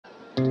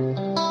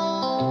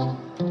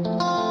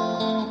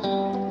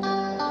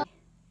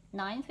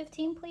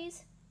9:15,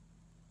 please.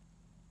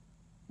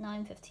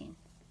 9:15.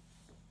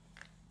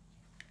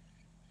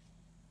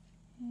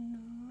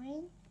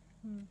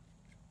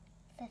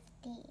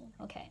 9:15.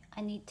 Okay,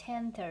 I need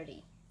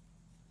 10:30.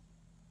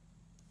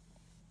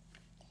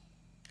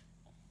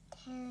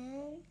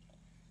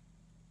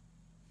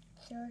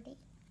 10:30.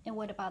 And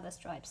what about the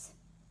stripes?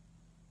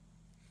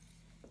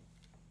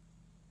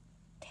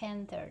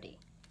 10:30.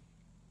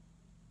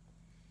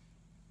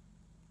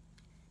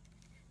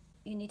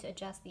 You need to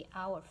adjust the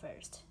hour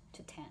first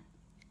to 10.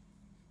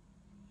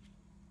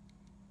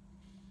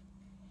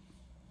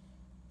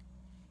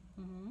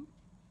 Mm-hmm.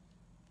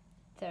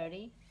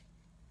 30.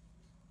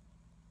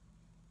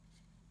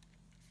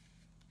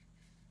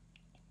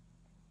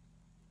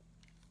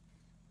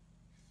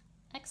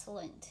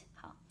 Excellent.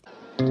 好。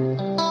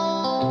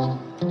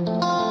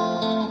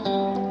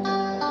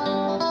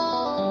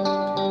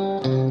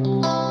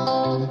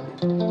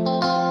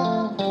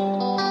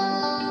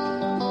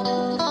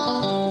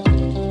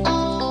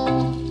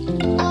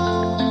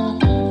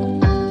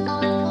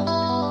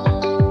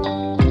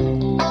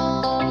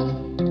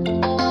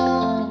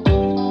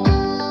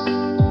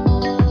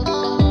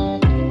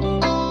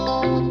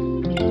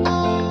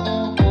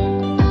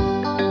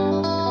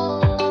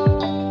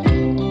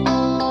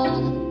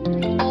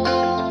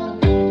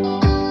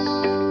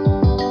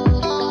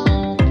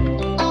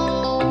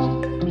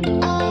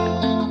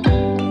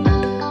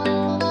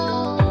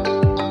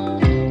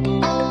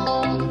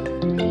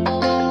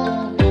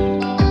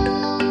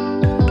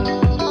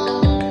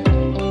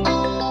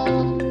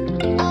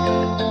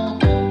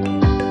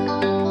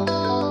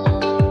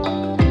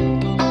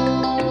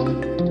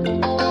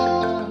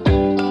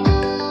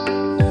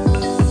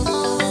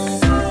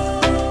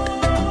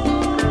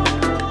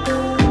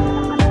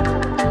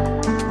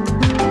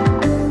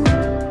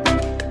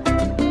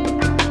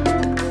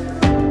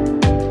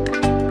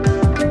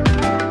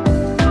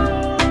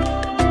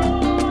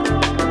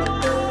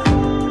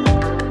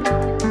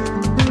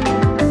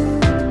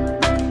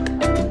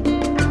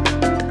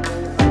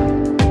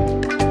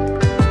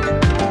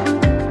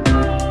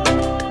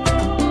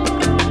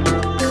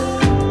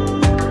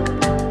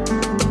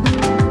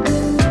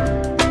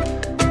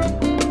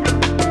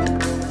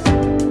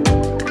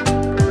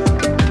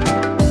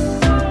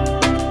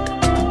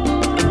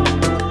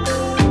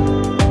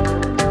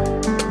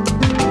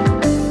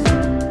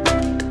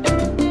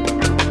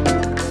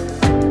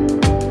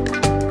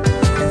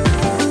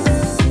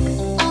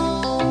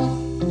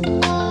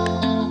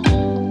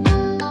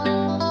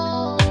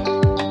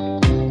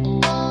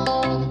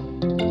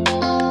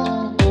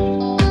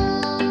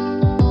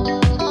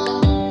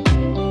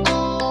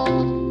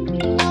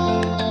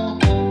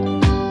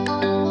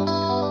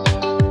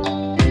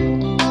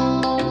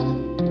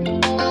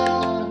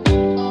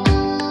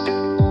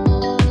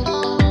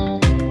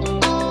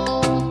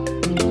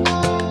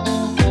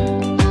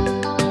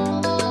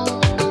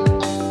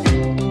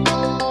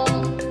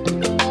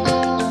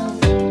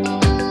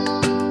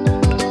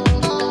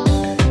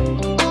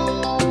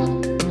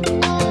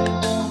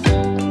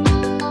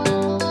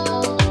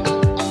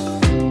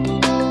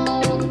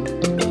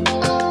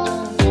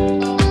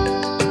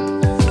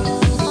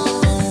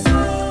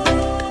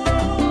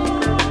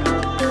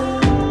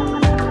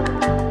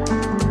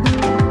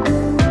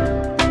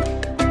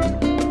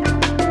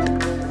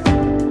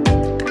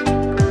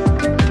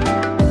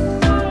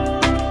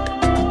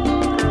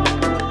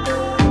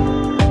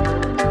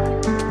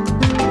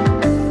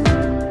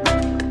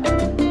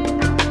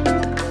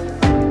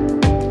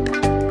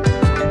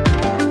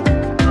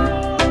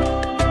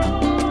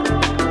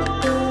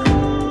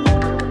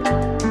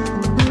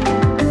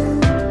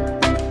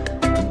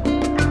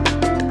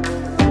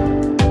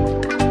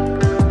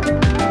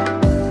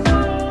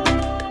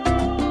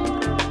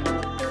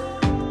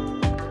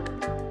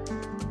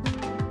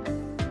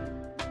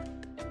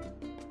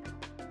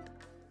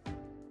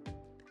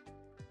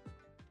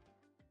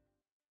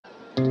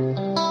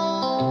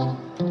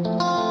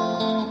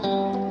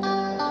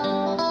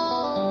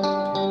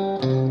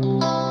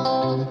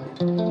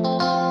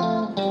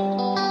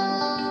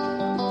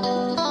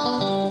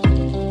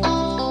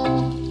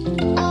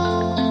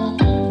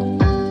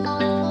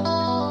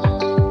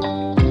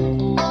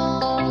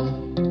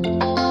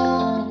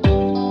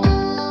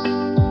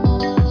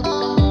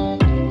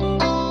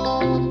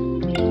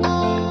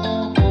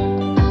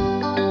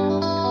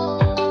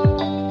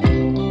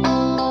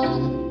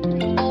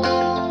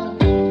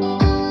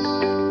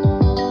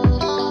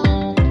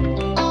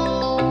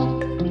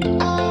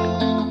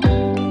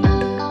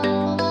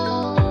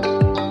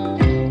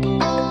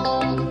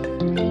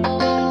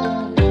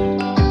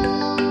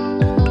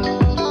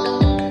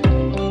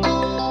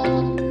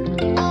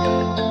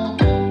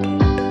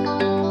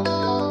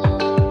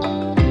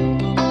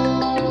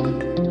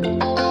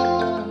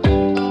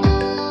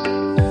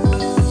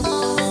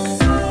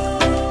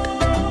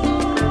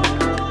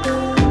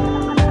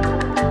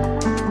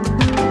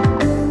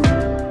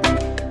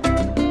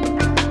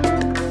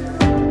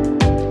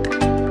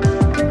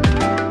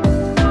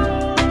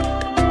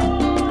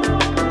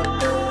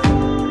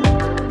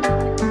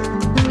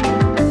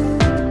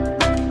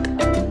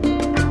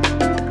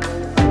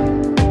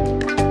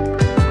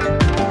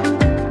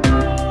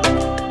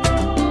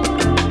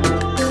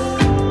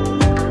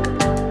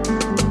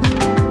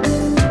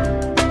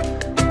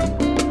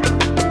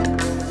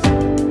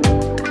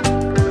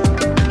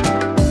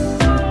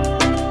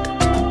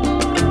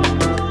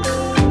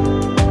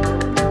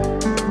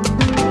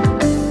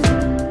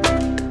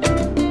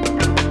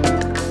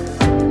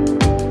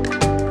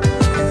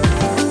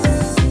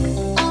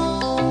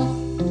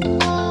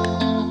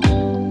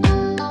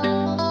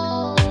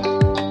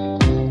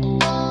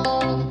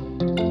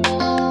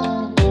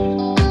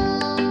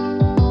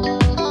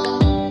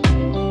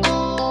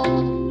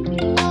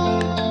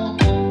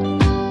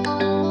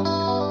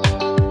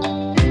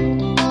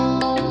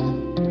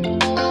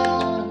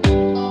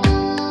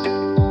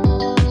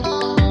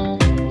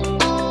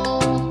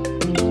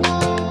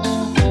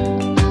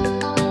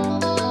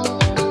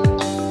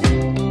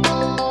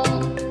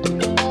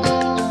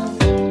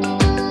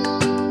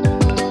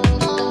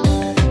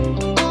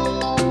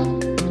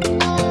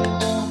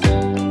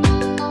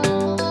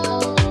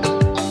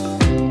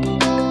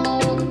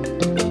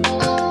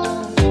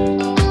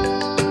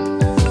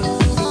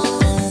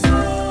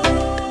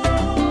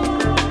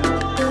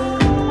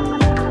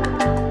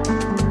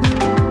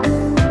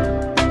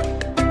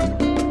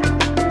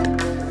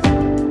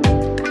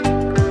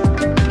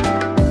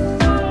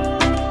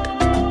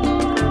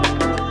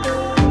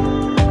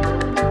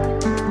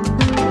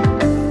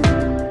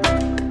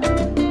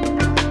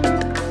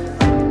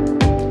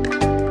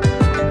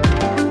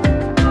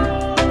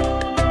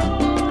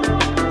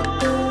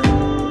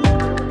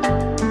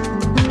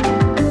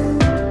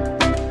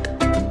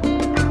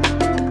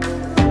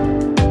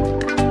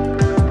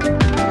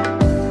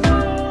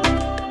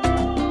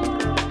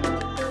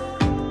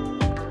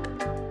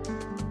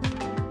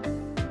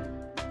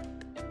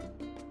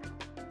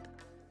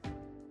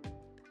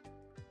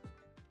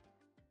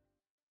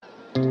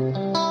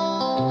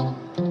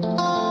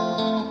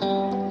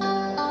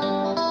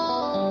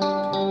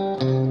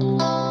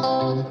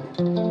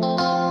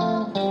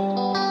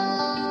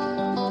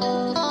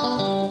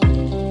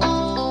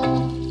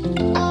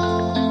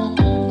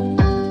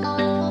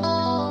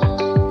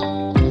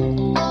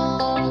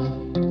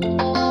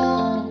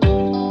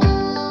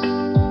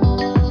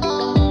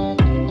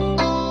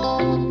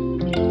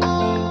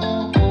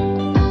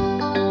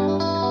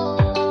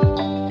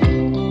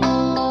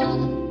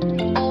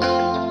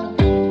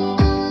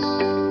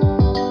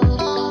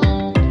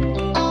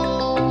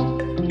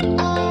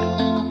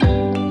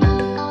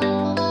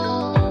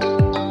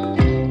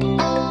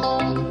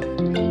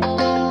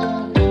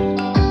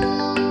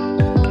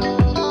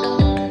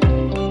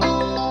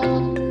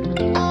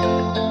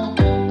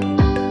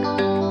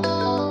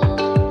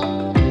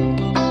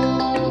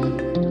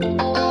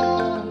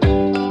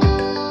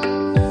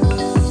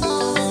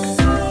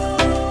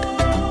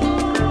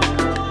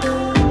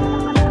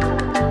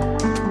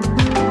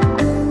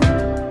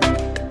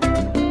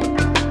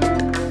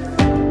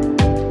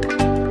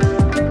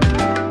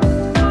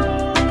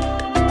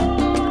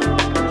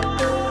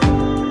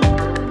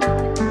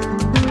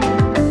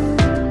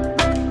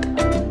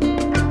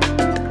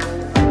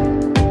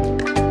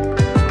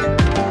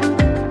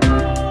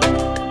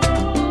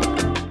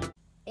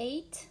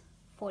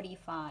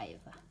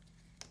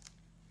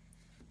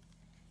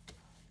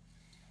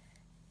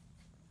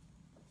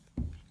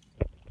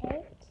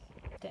8.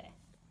 对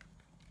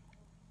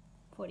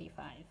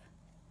 45.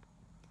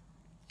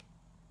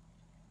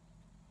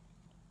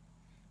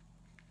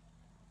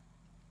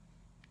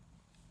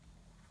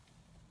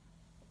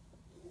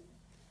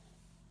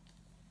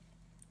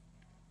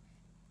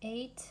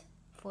 Eight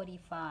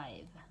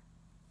 45.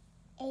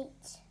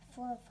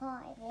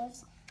 8:45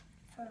 was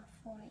for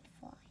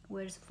 45.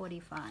 Where's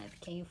 45?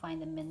 Can you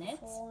find the minutes?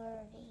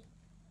 40.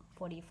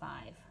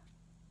 45.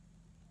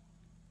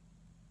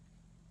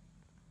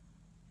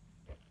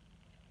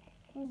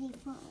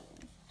 45.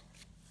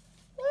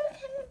 Where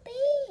can it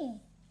be?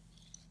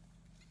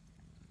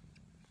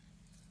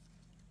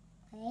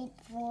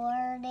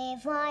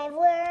 8:45.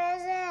 Where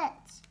is it?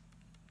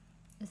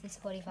 Is this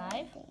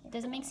 45?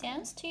 Does it make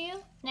sense to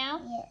you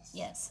now? Yes.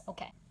 Yes,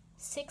 okay.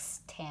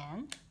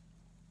 6:10.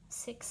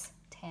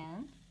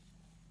 6:10.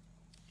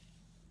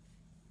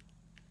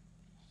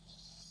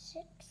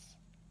 6.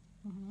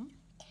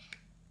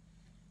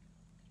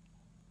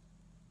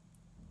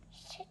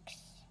 6.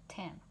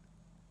 10.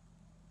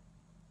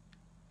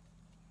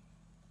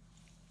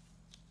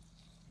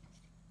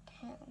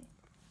 10.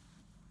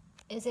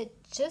 Is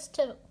it just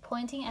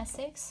pointing at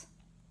 6?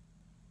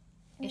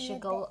 It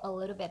should go a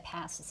little bit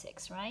past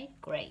 6, right?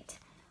 Great.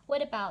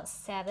 What about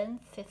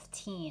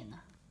 7:15?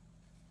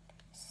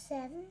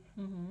 7.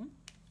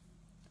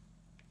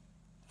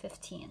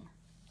 15.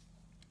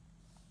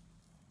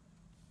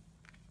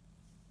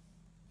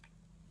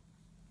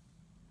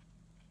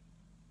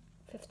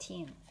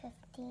 15.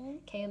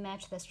 15. Can you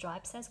match the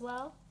stripes as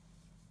well?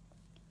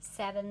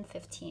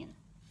 7:15.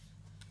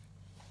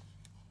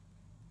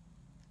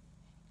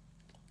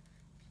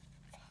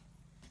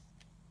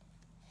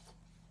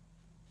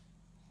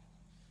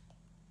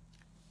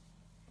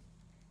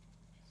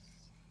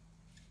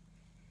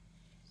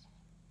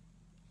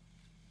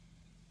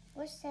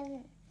 What's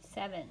 7?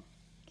 7.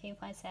 Can you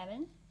find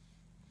 7?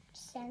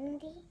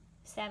 70.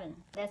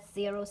 7. That's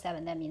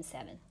 07. That means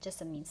 7.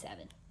 Just means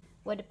 7.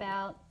 What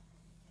about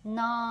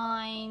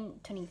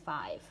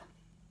 9:25?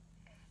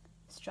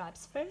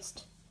 Stripes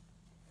first.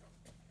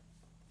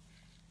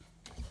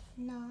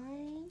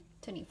 9.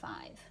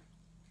 25.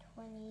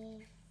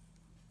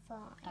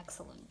 25.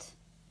 Excellent.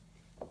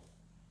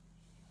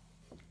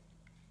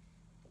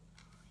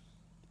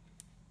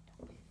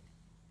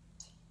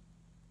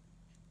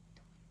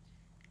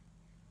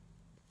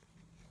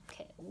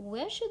 Okay,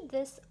 where should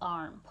this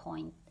arm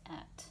point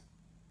at?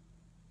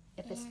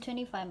 If it's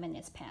 25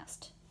 minutes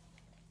past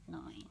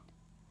 9.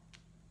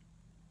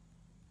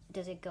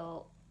 Does it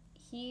go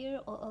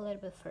here or a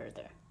little bit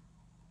further?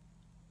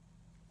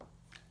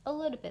 A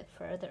little bit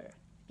further,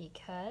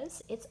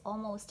 because it's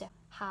almost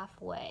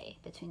halfway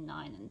between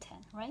 9 and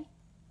 10, right?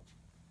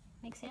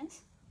 Make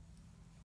sense?